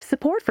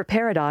Support for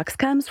Paradox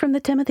comes from the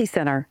Timothy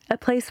Center, a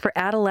place for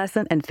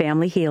adolescent and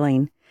family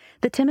healing.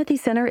 The Timothy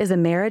Center is a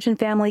marriage and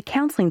family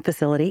counseling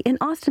facility in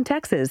Austin,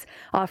 Texas,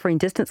 offering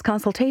distance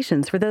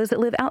consultations for those that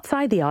live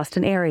outside the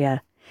Austin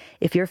area.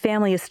 If your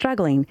family is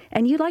struggling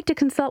and you'd like to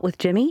consult with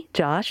Jimmy,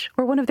 Josh,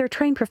 or one of their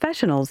trained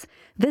professionals,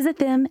 visit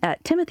them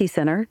at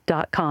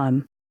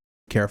timothycenter.com.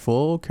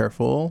 Careful,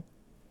 careful.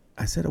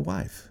 I said a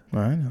wife.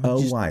 I know.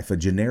 A wife, a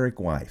generic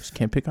wife. Just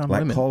can't pick on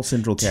like women. Like call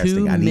Central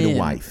Casting, I need a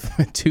wife.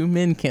 Two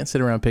men can't sit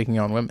around picking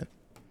on women.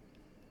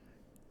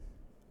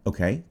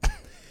 Okay.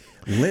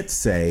 Let's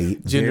say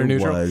gender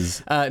neutral.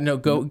 Was... no,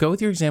 go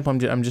with your example.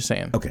 I'm just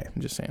saying. Okay.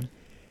 I'm just saying.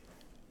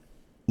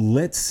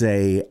 Let's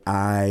say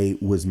I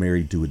was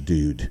married to a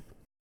dude.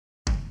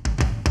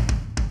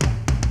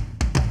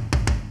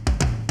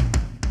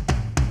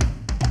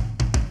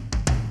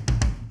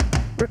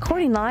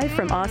 Recording live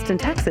from Austin,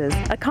 Texas,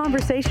 a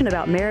conversation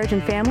about marriage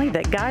and family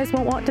that guys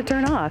won't want to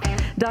turn off.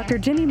 Dr.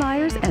 Jimmy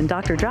Myers and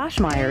Dr. Josh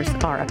Myers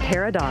are a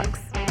paradox.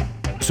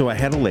 So I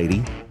had a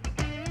lady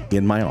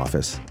in my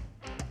office,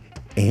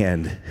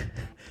 and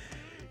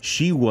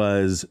she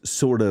was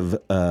sort of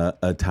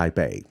a type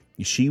A.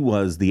 She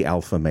was the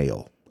alpha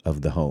male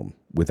of the home,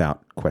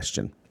 without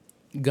question.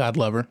 God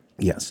love her.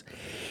 Yes.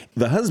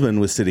 The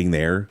husband was sitting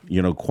there,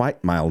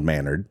 quite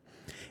mild-mannered,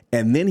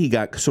 and then he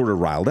got sort of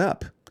riled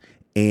up.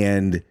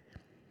 And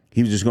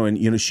he was just going,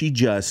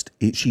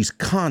 she's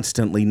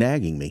constantly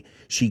nagging me.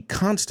 She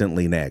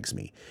constantly nags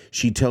me.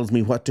 She tells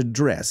me what to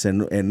dress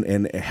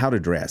and how to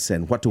dress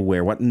and what to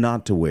wear, what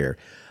not to wear.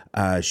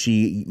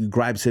 She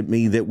gripes at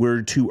me that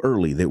we're too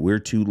early, that we're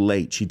too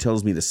late. She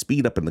tells me to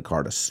speed up in the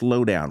car, to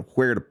slow down,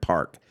 where to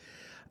park.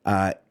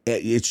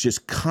 It's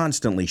just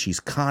she's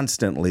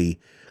constantly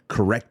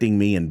correcting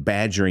me and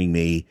badgering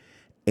me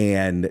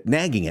and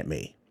nagging at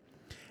me.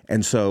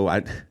 And so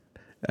I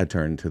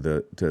turned to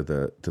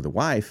the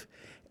wife,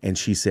 and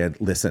she said,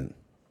 "Listen,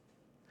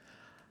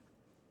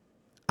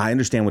 I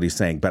understand what he's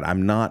saying, but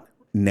I'm not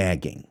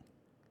nagging.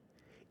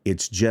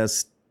 It's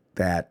just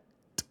that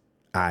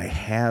I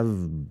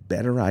have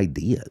better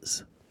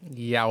ideas."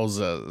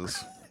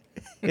 Yowzas.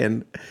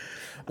 And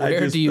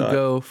where do you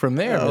go from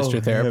there,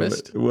 Mr.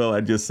 Therapist? Well,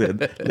 I just said,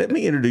 let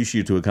me introduce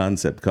you to a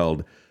concept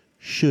called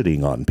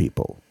shooting on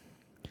people.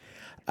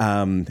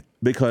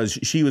 Because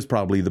she was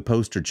probably the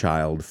poster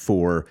child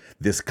for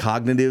this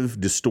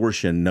cognitive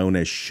distortion known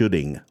as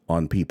shooting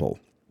on people.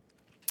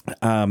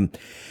 Now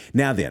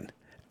then,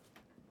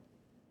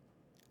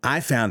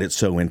 I found it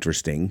so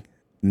interesting,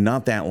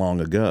 not that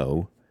long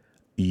ago,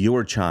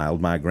 your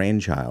child, my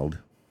grandchild,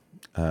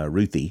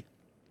 Ruthie,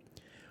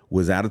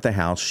 was out at the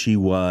house. She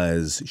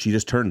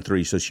just turned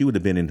 3, so she would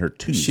have been in her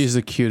 2s. She's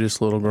the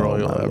cutest little girl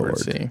you'll ever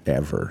see.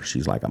 Ever.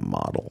 She's like a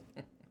model.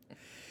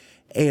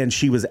 And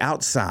she was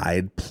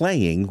outside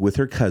playing with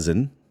her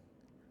cousin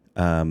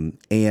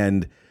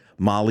and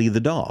Molly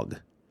the dog.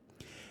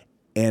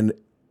 And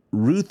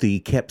Ruthie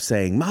kept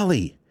saying,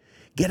 "Molly,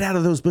 get out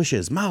of those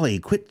bushes. Molly,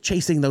 quit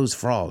chasing those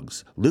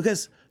frogs.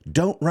 Lucas,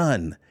 don't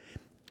run."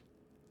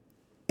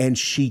 And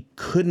she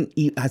couldn't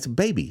eat. I said,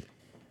 "Baby,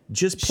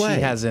 just play."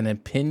 She has an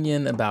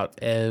opinion about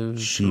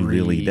everything. She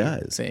really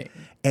does.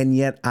 And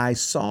yet I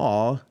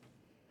saw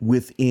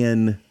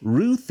within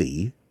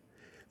Ruthie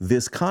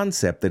this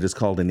concept that is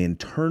called an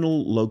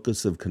internal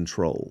locus of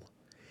control.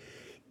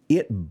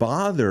 It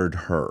bothered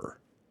her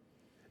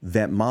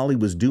that Molly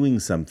was doing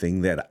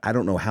something that I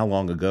don't know how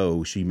long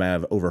ago she may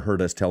have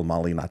overheard us tell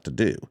Molly not to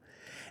do.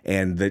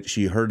 And that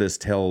she heard us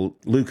tell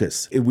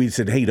Lucas. We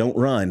said, "Hey, don't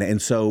run."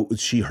 And so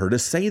she heard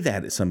us say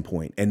that at some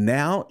point. And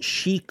now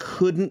she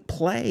couldn't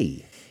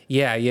play.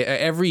 Yeah.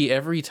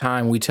 Every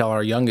time we tell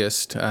our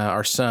youngest,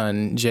 our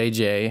son,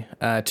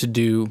 JJ, to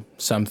do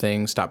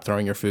something, stop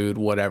throwing your food,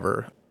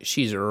 whatever,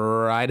 she's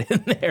right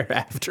in there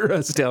after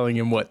us telling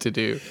him what to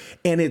do.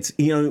 And it's,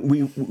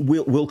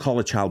 we'll call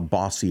a child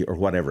bossy or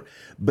whatever,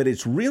 but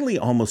it's really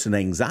almost an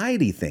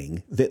anxiety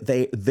thing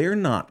that they're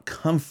not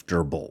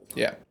comfortable.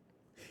 Yeah.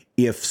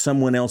 If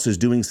someone else is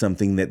doing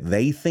something that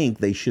they think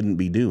they shouldn't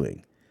be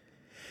doing.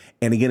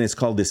 And again, it's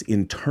called this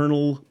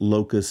internal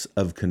locus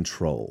of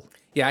control.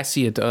 Yeah, I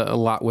see it a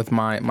lot with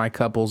my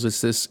couples. It's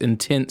this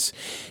intense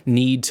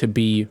need to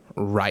be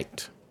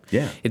right.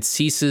 Yeah. It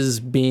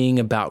ceases being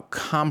about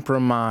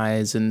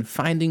compromise and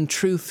finding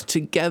truth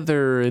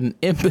together and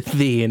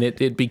empathy, and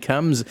it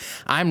becomes,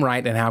 I'm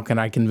right, and how can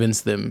I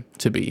convince them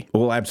to be?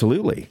 Well,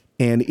 absolutely.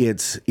 And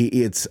it's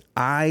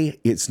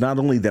not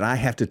only that I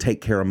have to take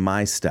care of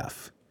my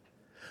stuff,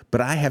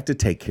 but I have to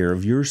take care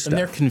of your stuff. And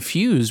they're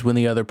confused when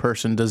the other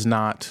person does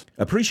not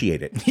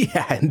appreciate it.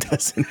 Yeah, and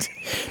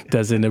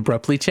doesn't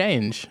abruptly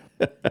change.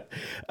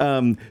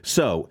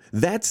 So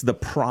that's the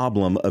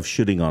problem of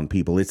shooting on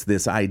people. It's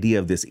this idea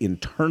of this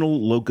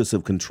internal locus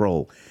of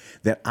control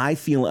that I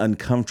feel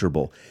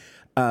uncomfortable.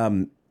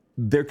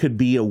 There could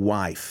be a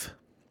wife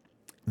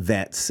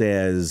that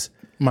says...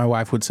 My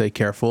wife would say,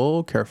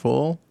 "Careful,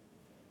 careful."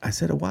 I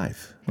said a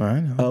wife. I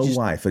know. A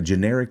wife, a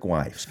generic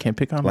wife. Just can't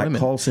pick on like women. Like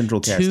call Central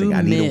Casting,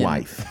 I need a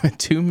wife.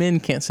 2 men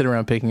can't sit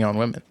around picking on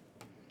women.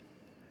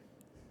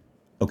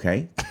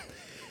 Okay.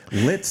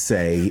 let's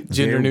say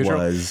Gender there neutral.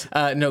 was.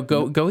 No,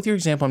 go with your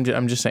example.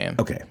 I'm just saying.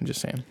 Okay. I'm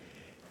just saying.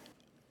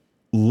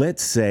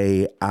 Let's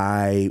say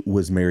I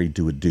was married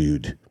to a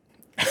dude.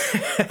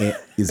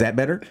 Is that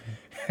better?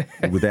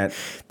 With that,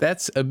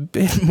 That's a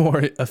bit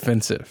more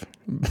offensive.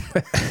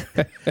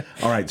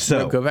 all right.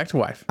 So Go back to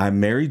wife.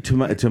 I'm married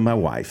to my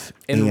wife,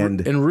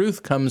 And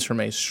Ruth comes from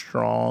a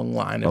strong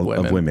line of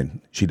women. Of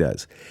women. She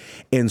does.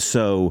 And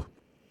so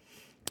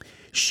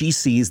she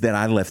sees that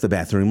I left the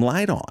bathroom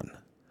light on.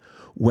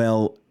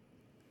 Well,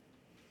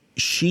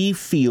 she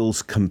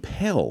feels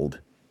compelled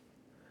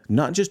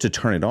not just to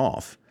turn it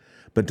off,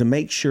 but to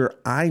make sure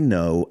I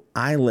know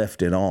I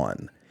left it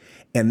on.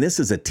 And this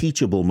is a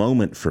teachable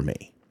moment for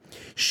me.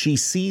 She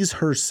sees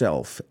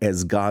herself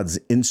as God's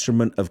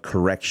instrument of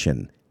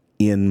correction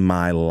in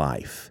my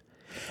life.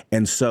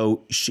 And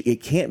so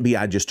it can't be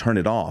I just turn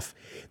it off.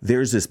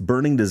 There's this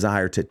burning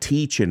desire to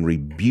teach and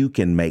rebuke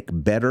and make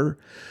better.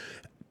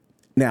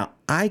 Now,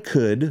 I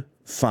could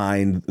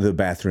find the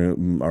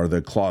bathroom or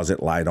the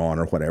closet light on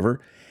or whatever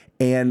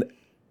and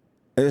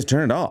just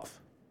turn it off.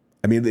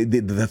 I mean,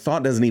 the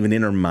thought doesn't even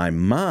enter my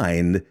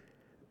mind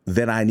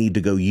that I need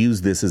to go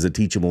use this as a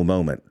teachable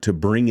moment, to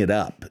bring it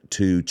up,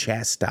 to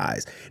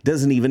chastise. It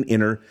doesn't even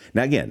enter.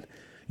 Now, again,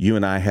 you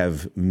and I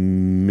have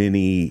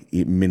many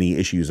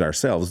issues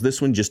ourselves.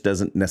 This one just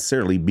doesn't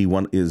necessarily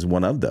is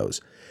one of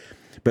those.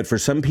 But for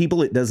some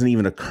people, it doesn't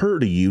even occur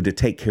to you to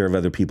take care of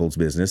other people's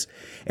business.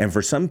 And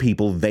for some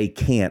people, they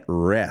can't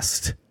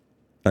rest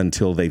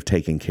until they've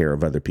taken care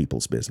of other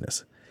people's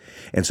business.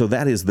 And so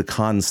that is the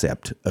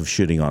concept of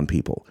shooting on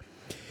people.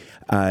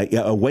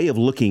 A way of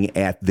looking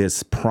at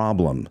this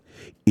problem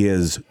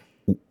is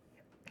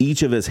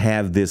each of us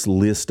have this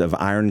list of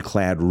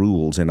ironclad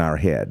rules in our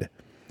head.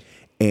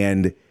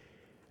 And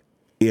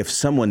if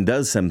someone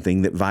does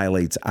something that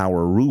violates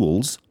our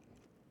rules,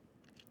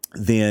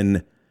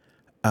 then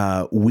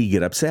we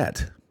get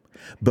upset.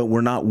 But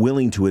we're not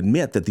willing to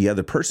admit that the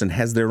other person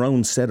has their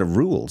own set of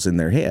rules in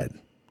their head.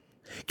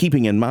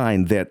 Keeping in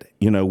mind that,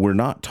 we're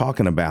not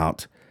talking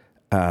about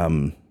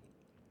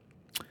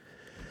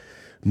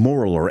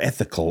moral or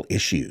ethical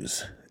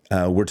issues.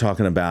 We're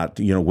talking about,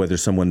 whether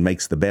someone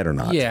makes the bed or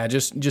not. Yeah,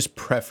 just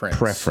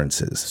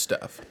preferences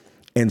stuff.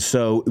 And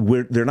so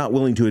they're not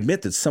willing to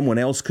admit that someone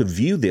else could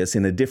view this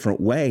in a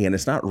different way, and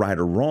it's not right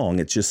or wrong.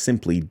 It's just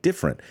simply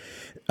different.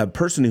 A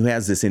person who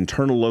has this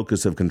internal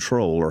locus of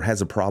control or has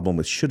a problem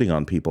with shooting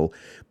on people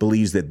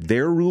believes that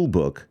their rule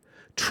book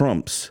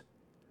trumps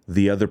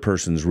the other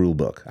person's rule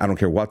book. I don't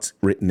care what's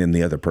written in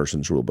the other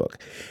person's rule book.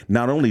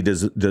 Not only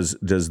does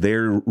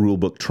their rule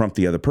book trump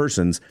the other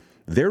person's,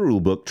 their rule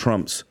book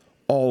trumps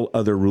all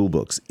other rule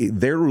books.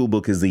 Their rule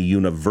book is the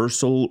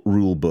universal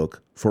rule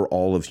book for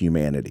all of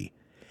humanity.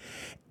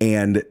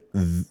 And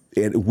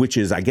which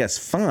is, I guess,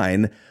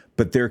 fine,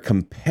 but they're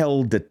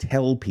compelled to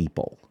tell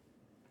people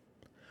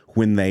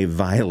when they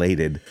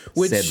violated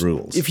said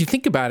rules. If you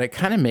think about it,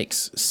 kind of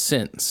makes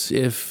sense.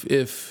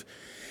 If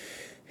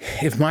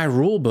my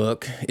rule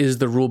book is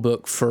the rule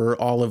book for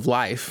all of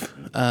life,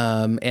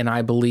 and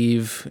I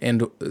believe,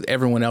 and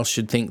everyone else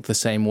should think the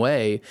same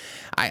way,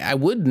 I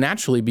would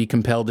naturally be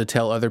compelled to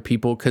tell other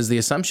people, because the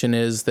assumption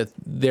is that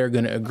they're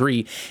going to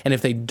agree. And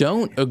if they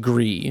don't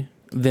agree,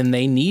 then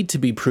they need to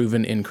be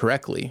proven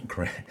incorrectly.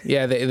 Correct.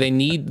 Yeah, they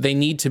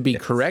need to be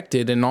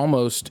corrected, and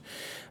almost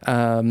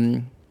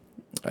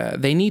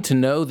they need to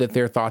know that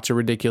their thoughts are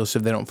ridiculous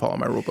if they don't follow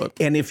my rule book.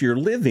 And if you're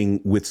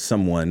living with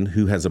someone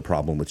who has a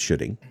problem with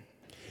shooting,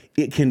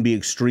 it can be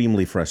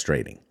extremely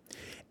frustrating.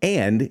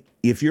 And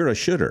if you're a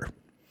shooter,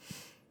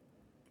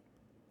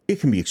 it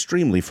can be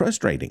extremely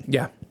frustrating.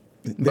 Yeah.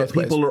 That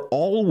people are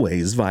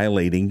always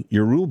violating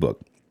your rule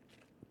book.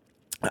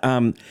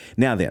 Now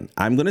then,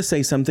 I'm going to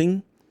say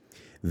something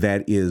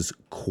that is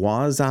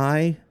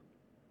quasi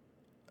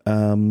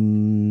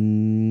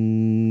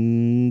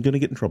going to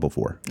get in trouble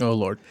for. Oh,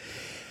 Lord.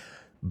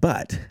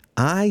 But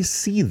I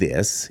see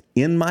this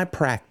in my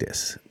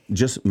practice.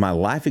 Just my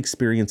life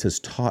experience has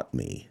taught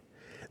me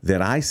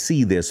that I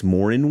see this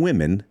more in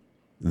women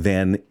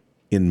than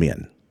in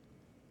men.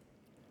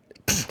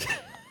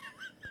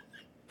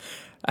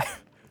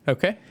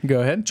 Okay,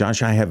 go ahead.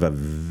 Josh, I have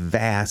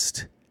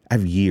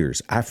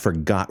years. I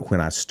forgot when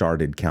I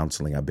started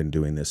counseling. I've been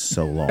doing this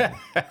so long.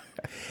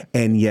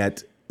 And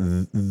yet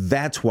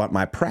that's what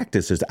my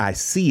practice is. I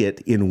see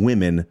it in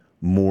women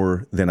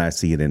more than I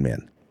see it in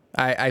men.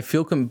 I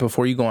feel,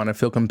 before you go on, I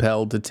feel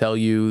compelled to tell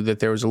you that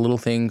there was a little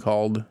thing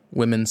called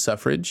women's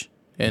suffrage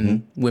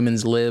and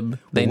women's lib.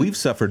 We've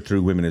suffered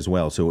through women as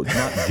well, so it's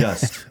not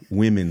just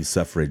women's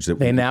suffrage. That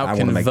they now I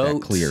can want to make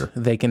vote. That clear.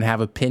 They can have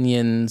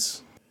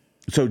opinions.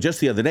 So just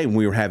the other day when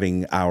we were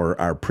having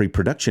our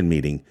pre-production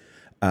meeting,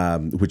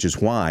 which is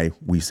why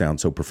we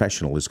sound so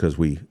professional, is because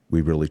we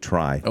really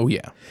try. Oh,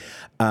 yeah.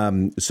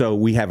 So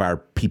we have our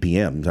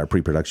PPMs, our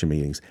pre-production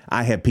meetings.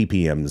 I have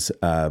PPMs.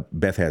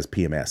 Beth has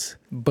PMS.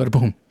 But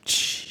boom.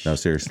 No,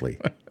 seriously.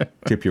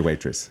 Tip your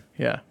waitress.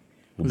 Yeah.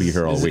 We'll be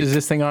here all week. Is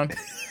this thing on?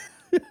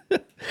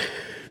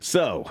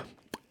 So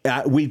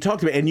We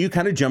talked about, and you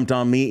kind of jumped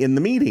on me in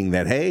the meeting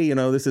that, hey,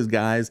 this is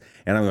guys.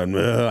 And I'm going,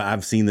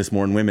 I've seen this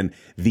more in women.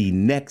 The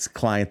next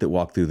client that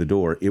walked through the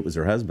door, it was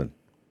her husband.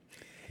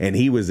 And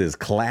he was as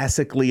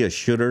classically a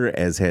shooter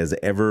as has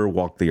ever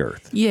walked the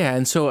earth. Yeah,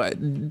 and so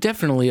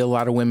definitely a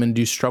lot of women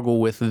do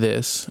struggle with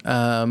this,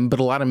 but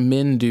a lot of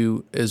men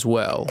do as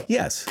well.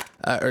 Yes.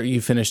 Are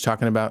you finished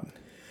talking about?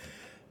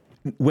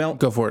 Well,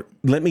 go for it.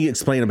 Let me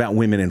explain about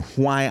women and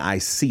why I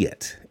see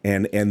it,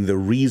 and the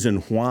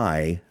reason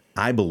why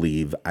I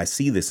believe I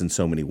see this in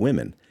so many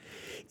women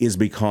is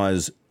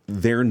because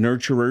they're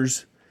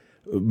nurturers.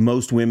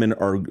 Most women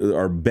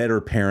are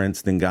better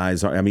parents than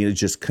guys are. I mean, it's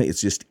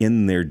just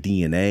in their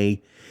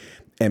DNA.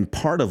 And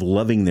part of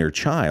loving their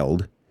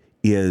child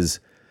is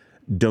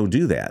don't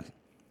do that.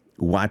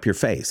 Wipe your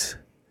face.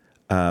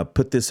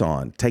 Put this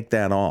on. Take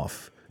that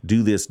off.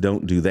 Do this.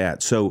 Don't do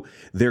that. So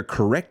their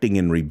correcting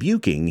and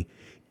rebuking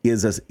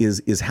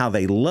is how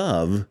they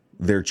love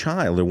their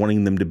child. They're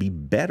wanting them to be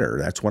better.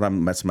 That's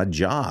my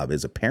job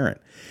as a parent.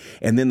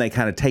 And then they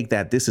kind of take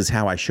that. This is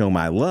how I show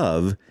my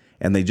love.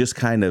 And they just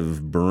kind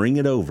of bring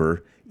it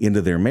over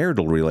into their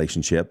marital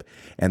relationship,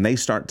 and they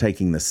start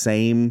taking the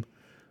same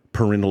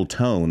parental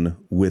tone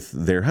with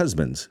their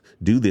husbands.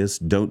 Do this,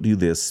 don't do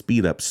this,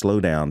 speed up,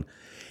 slow down.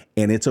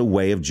 And it's a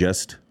way of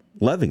just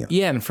loving them.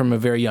 Yeah, and from a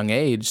very young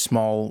age,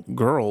 small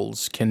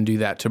girls can do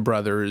that to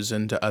brothers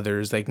and to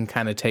others. They can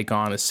kind of take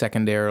on a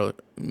secondary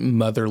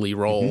motherly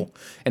role,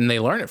 and they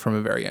learn it from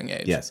a very young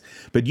age. Yes.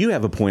 But you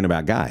have a point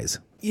about guys.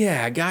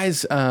 Yeah,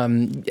 guys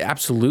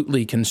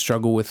absolutely can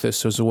struggle with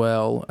this as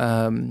well,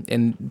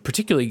 and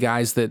particularly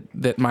guys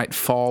that might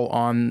fall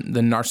on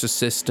the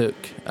narcissistic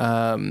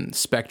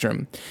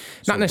spectrum.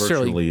 So not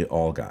necessarily virtually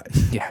all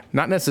guys. Yeah,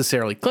 not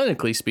necessarily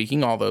clinically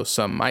speaking, although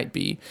some might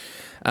be.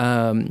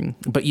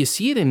 But you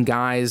see it in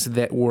guys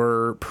that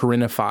were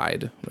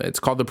parentified.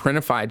 It's called the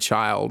parentified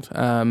child.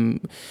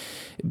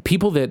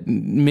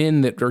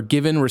 Men that are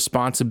given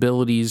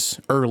responsibilities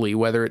early,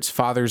 whether it's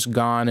father's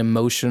gone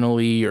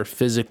emotionally or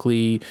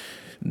physically,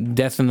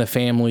 death in the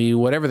family,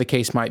 whatever the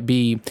case might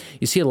be.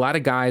 You see a lot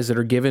of guys that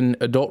are given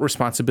adult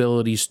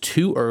responsibilities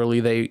too early.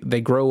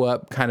 They grow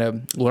up kind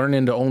of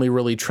learning to only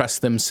really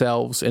trust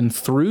themselves. And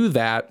through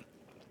that,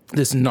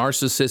 this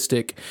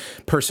narcissistic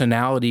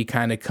personality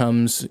kind of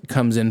comes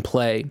in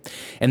play.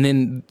 And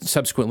then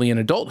subsequently in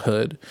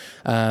adulthood,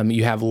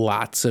 you have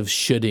lots of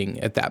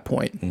shoulding at that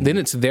point. Then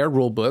it's their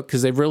rule book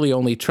because they've really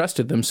only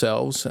trusted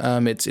themselves.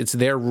 It's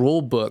their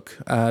rule book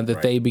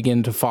that they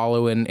begin to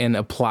follow and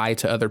apply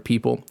to other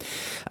people.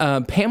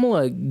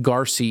 Pamela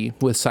Garcia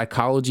with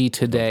Psychology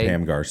Today.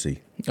 Pam Garcia.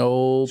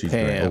 She's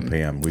Pam. Great.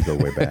 Pam. We go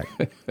way back.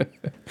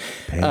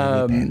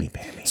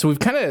 Pammy. So we've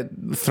kind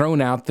of thrown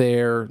out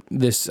there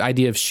this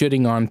idea of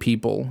shitting on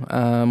people.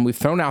 We've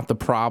thrown out the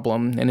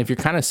problem. And if you're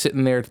kind of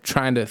sitting there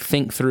trying to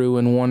think through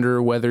and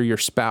wonder whether your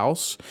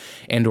spouse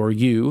and or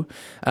you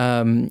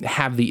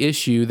have the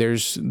issue,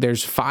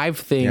 there's 5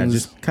 things. Yeah,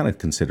 just kind of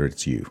consider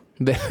it's you.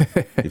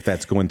 If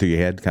that's going through your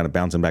head, kind of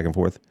bouncing back and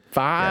forth.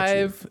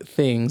 5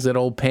 things that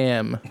old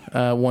Pam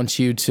wants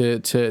you to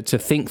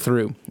think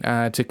through,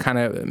 to kind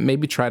of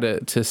maybe try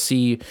to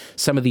see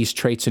some of these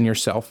traits in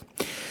yourself.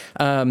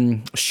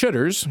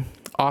 Shoulders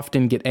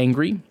often get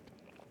angry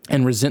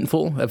and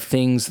resentful of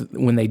things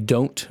when they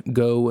don't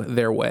go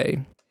their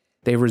way.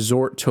 They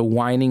resort to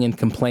whining and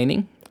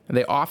complaining.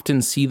 They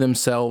often see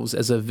themselves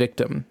as a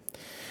victim.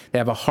 They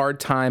have a hard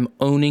time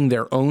owning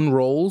their own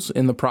roles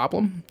in the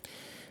problem.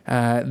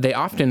 They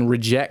often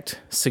reject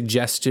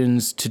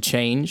suggestions to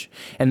change,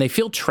 and they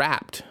feel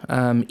trapped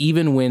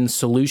even when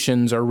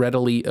solutions are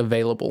readily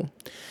available.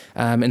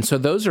 And so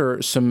those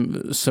are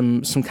some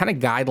kind of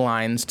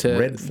guidelines to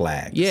red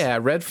flags. Yeah,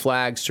 red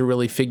flags to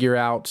really figure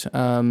out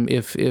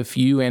if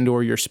you and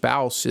or your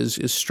spouse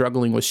is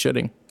struggling with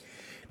shoulding.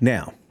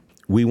 Now,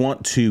 we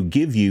want to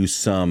give you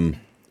some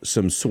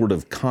sort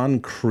of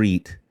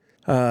concrete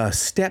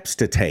steps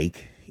to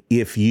take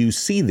if you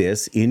see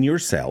this in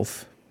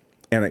yourself.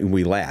 And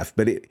we laugh,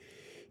 but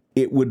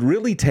it would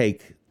really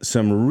take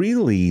some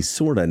really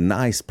sort of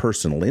nice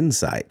personal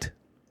insight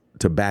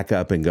to back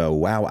up and go,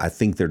 wow, I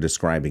think they're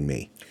describing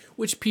me.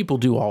 Which people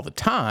do all the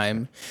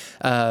time.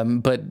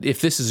 But if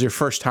this is your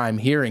first time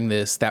hearing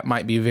this, that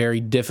might be a very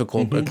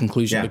difficult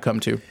conclusion to come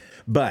to.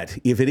 But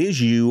if it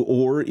is you,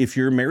 or if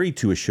you're married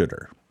to a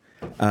shooter,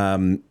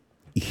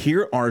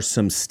 here are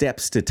some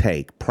steps to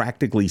take,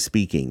 practically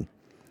speaking,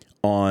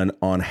 on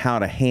how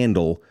to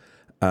handle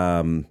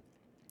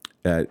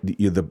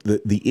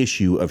the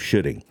issue of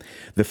shoulding.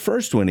 The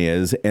first one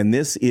is, and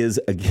this is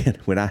again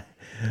when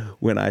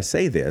I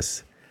say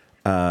this,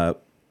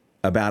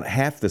 about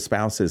half the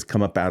spouses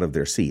come up out of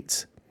their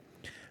seats,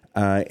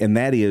 and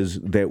that is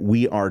that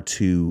we are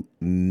to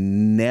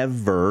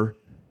never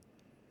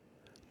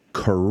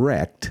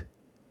correct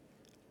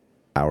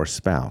our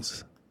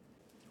spouse.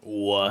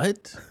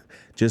 What?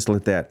 Just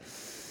let that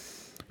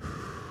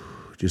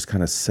just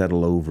kind of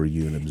settle over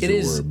you and absorb. It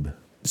is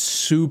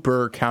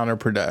super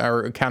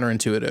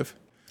counterintuitive.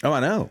 Oh, I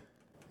know.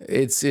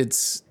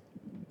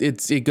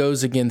 It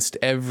goes against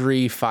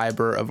every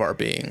fiber of our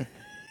being.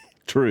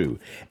 True.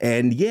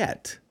 And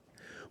yet,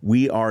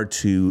 we are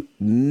to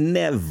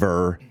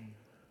never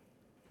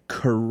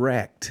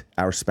correct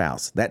our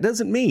spouse. That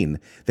doesn't mean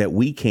that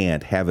we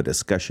can't have a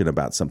discussion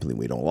about something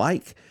we don't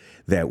like,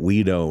 that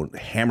we don't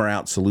hammer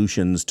out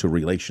solutions to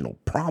relational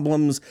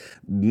problems,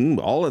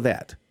 all of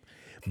that.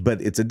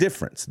 But it's a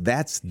difference.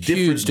 That's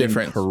Huge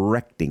difference. Than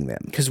correcting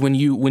them. Because when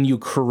you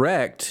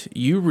correct,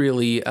 you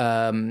really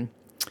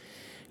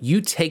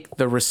you take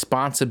the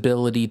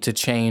responsibility to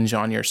change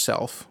on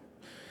yourself.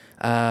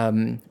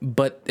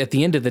 But at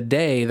the end of the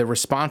day, the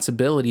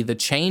responsibility, the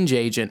change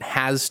agent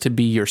has to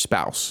be your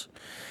spouse.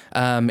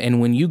 And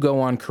when you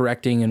go on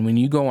correcting and when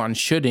you go on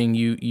shoulding,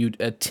 you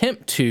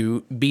attempt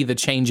to be the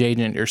change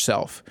agent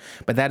yourself.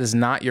 But that is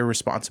not your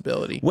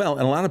responsibility. Well,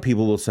 and a lot of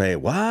people will say,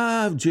 well,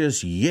 I've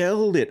just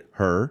yelled at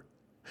her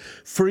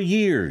for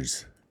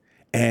years,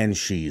 and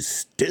she's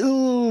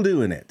still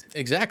doing it.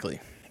 Exactly.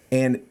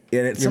 And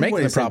at some making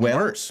point, the it's like, problem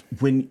well, worse.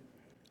 When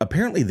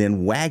apparently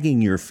then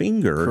wagging your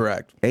finger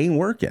Correct. ain't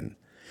working.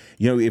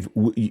 You know, if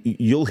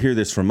you'll hear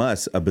this from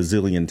us a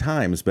bazillion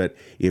times, but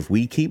if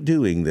we keep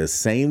doing the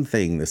same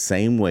thing the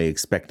same way,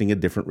 expecting a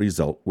different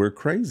result, we're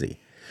crazy.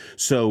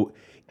 So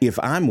if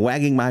I'm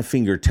wagging my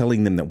finger,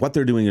 telling them that what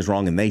they're doing is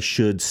wrong and they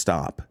should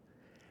stop,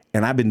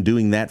 and I've been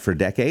doing that for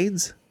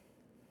decades,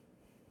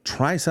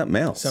 try something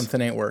else. Something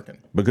ain't working.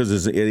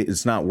 Because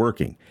it's not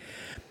working.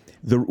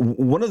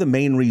 One of the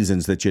main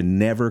reasons that you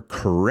never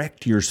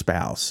correct your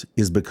spouse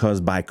is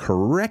because by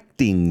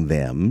correcting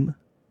them,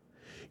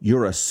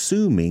 you're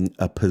assuming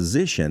a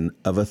position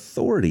of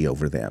authority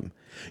over them.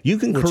 You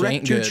can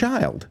correct your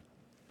child,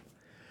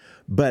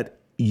 but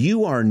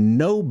you are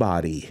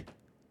nobody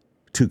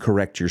to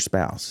correct your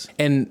spouse.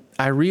 And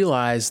I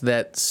realize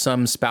that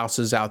some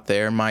spouses out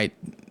there might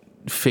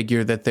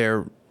figure that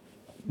their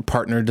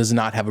partner does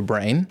not have a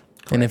brain.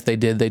 Correct. And if they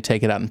did, they'd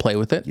take it out and play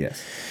with it.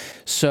 Yes.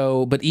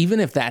 So, but even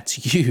if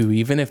that's you,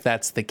 even if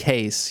that's the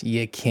case,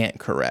 you can't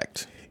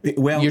correct.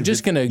 Well, you're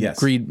just going to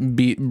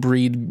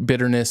breed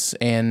bitterness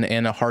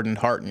and a hardened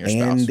heart in your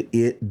spouse. And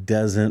it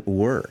doesn't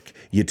work.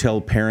 You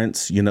tell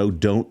parents,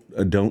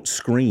 don't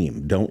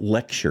scream, don't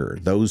lecture.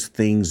 Those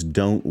things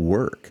don't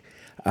work.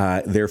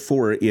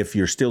 Therefore, if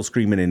you're still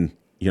screaming and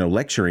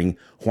lecturing,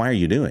 why are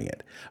you doing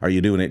it? Are you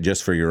doing it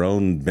just for your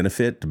own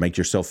benefit, to make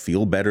yourself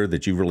feel better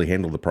that you've really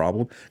handled the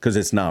problem? Because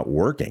it's not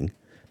working.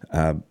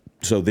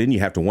 So then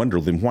you have to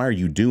wonder, then why are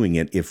you doing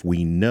it if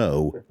we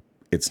know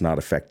it's not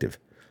effective?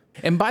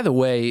 And by the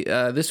way,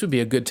 this would be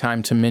a good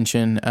time to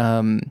mention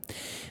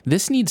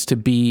this needs to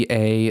be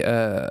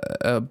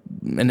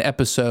an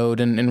episode,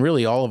 and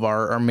really all of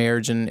our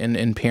marriage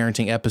and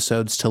parenting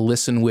episodes, to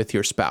listen with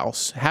your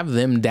spouse. Have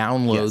them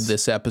download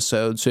this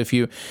episode. So if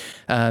you,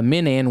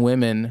 men and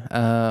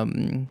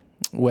women,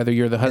 whether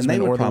you're the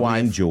husband or the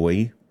wife,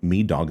 enjoy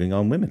me dogging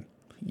on women.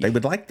 They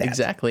would like that.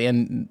 Exactly,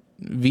 and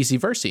vice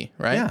versa,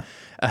 right?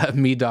 Yeah.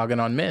 Me dogging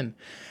on men.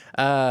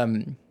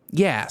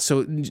 Yeah,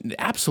 so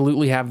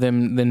absolutely have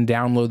them then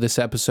download this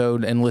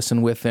episode and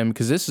listen with them,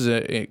 because this is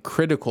a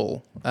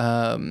critical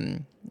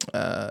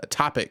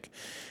topic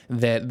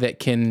that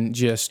can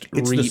just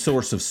It's the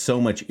source of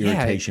so much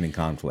irritation and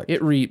conflict.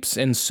 It reaps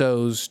and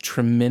sows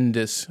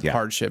tremendous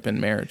hardship in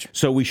marriage.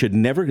 So we should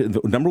never,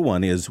 number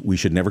one is we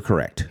should never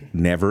correct.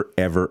 Never,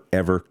 ever,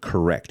 ever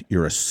correct.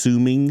 You're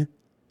assuming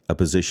a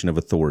position of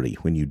authority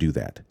when you do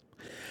that.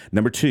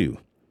 Number two,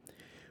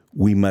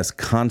 we must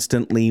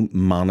constantly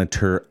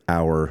monitor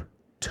our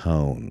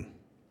tone,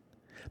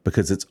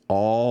 because it's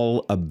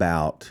all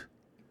about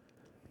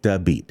the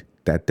beat.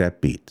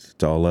 That beat.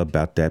 It's all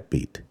about that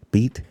beat.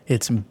 Beat.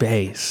 It's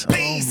bass.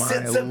 Bass. Oh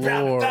my it's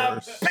Lord.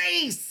 about the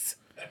bass.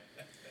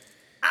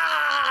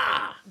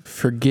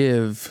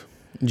 Forgive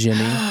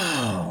Jimmy.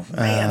 Oh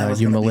man,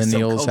 you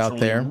millennials out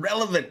there.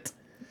 Relevant.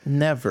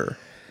 Never.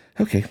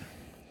 Okay.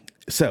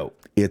 So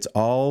it's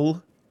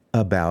all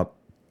about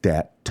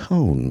that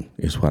tone,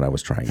 is what I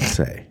was trying to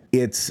say.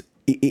 It's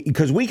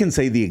because we can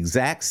say the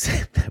exact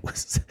same.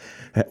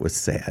 That was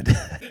sad.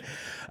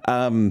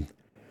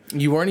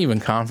 You weren't even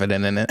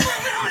confident in it.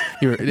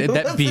 You were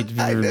that beat.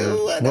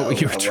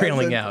 You were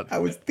trailing out. I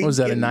was thinking, was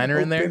that a niner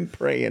in there?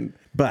 Praying.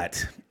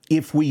 But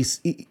if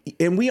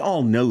we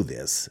all know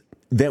this,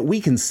 that we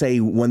can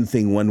say one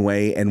thing one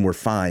way and we're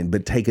fine,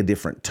 but take a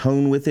different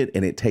tone with it,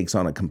 and it takes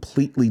on a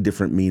completely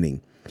different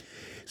meaning.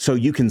 So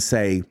you can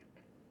say,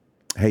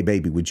 "Hey,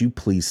 baby, would you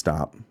please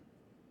stop?"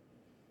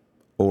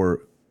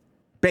 Or,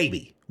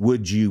 "Baby,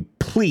 would you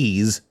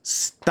please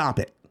stop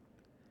it?"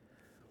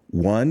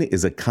 One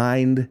is a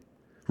kind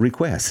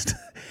request,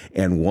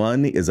 and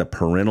one is a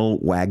parental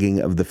wagging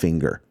of the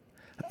finger.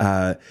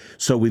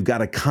 So we've got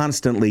to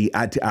constantly,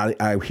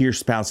 I hear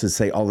spouses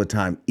say all the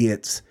time,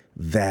 it's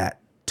that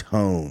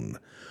tone.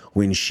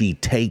 When she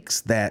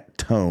takes that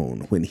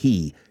tone, when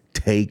he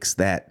takes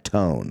that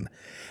tone.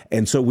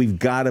 And so we've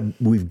got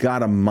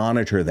to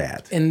monitor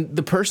that. And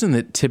the person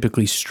that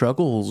typically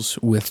struggles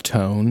with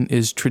tone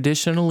is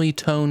traditionally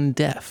tone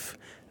deaf.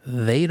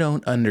 They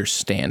don't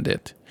understand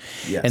it.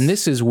 Yes. And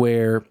this is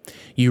where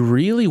you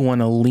really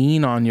want to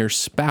lean on your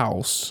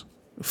spouse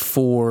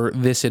for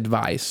this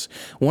advice.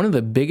 One of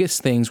the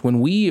biggest things when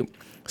we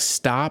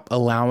stop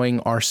allowing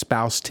our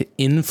spouse to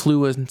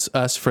influence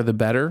us for the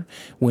better,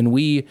 when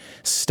we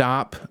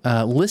stop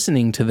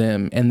listening to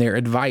them and their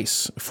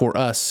advice for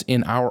us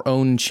in our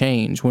own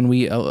change, when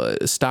we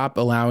stop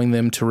allowing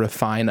them to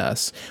refine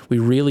us, we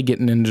really get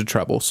into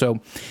trouble. So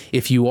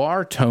if you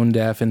are tone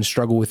deaf and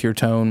struggle with your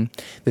tone,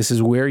 this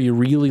is where you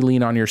really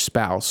lean on your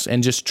spouse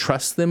and just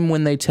trust them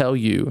when they tell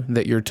you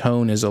that your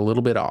tone is a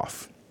little bit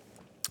off.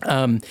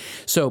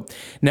 So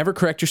never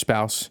correct your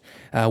spouse,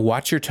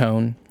 watch your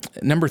tone.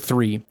 Number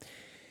 3,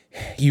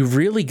 you've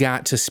really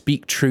got to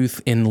speak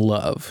truth in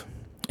love.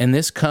 And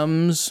this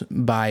comes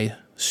by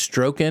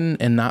stroking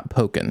and not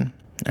poking.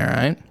 All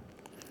right.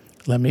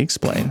 Let me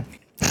explain.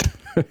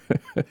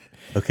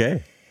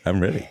 Okay. I'm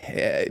ready.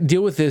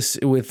 Deal with this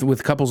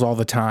with couples all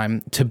the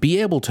time. To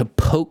be able to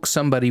poke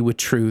somebody with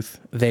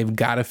truth, they've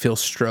got to feel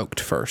stroked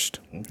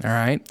first. All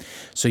right?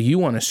 So you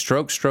want to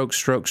stroke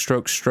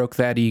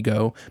that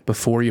ego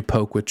before you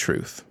poke with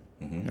truth.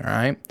 Mm-hmm. All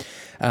right?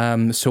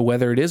 So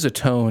whether it is a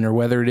tone or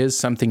whether it is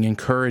something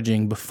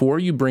encouraging, before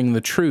you bring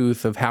the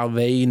truth of how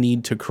they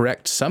need to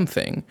correct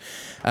something,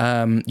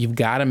 you've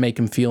got to make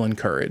them feel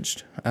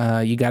encouraged.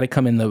 You got to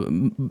come in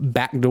the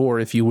back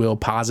door, if you will,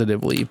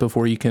 positively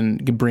before you can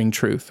bring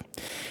truth.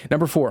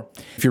 Number 4,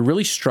 if you're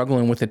really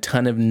struggling with a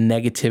ton of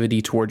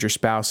negativity towards your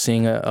spouse,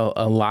 seeing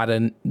a lot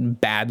of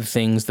bad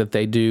things that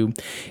they do,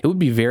 it would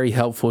be very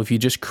helpful if you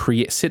just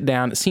sit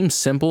down. It seems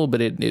simple,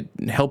 but it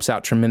helps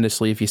out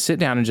tremendously if you sit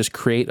down and just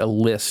create a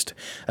list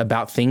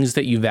about things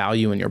that you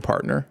value in your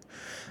partner.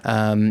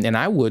 And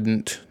I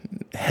wouldn't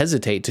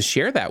hesitate to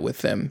share that with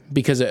them,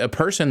 because a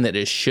person that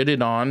is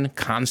shitted on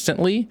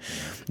constantly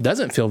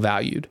doesn't feel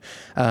valued.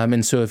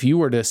 And so if you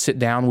were to sit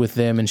down with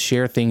them and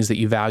share things that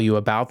you value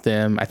about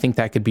them, I think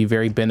that could be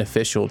very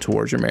beneficial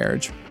towards your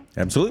marriage.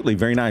 Absolutely.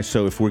 Very nice.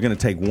 So if we're going to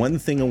take one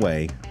thing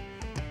away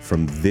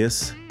from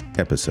this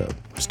episode.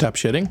 Stop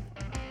shitting?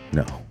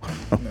 No.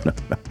 No.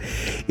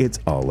 It's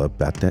all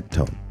about that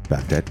tone.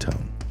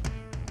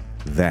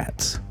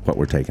 That's what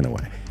we're taking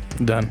away.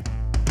 Done.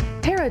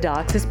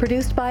 Paradox is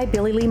produced by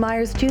Billy Lee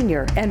Myers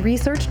Jr. and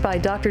researched by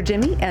Dr.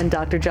 Jimmy and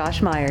Dr.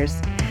 Josh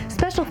Myers.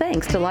 Special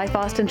thanks to Life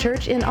Austin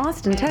Church in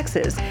Austin,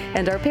 Texas,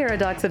 and our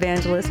Paradox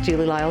evangelist,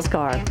 Julie Lyles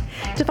Carr.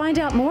 To find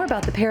out more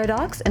about the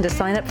Paradox and to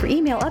sign up for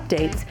email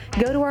updates,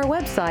 go to our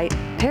website,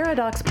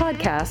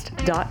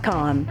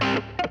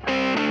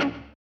 paradoxpodcast.com.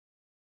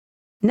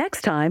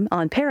 Next time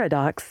on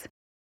Paradox.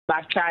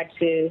 I've tried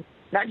to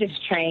not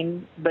just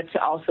train, but to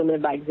also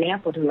live by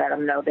example, to let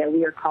them know that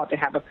we are called to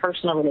have a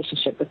personal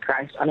relationship with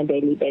Christ on a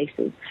daily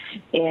basis.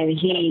 And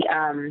he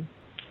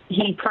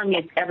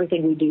permeates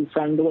everything we do,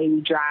 from the way we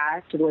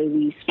drive to the way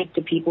we speak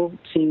to people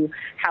to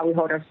how we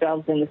hold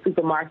ourselves in the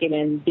supermarket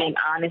and being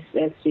honest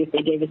as to if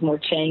they gave us more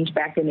change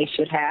back than they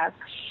should have.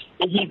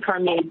 And he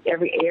permeates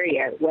every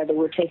area, whether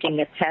we're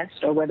taking a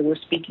test or whether we're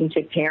speaking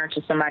to parents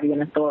or somebody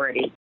in authority.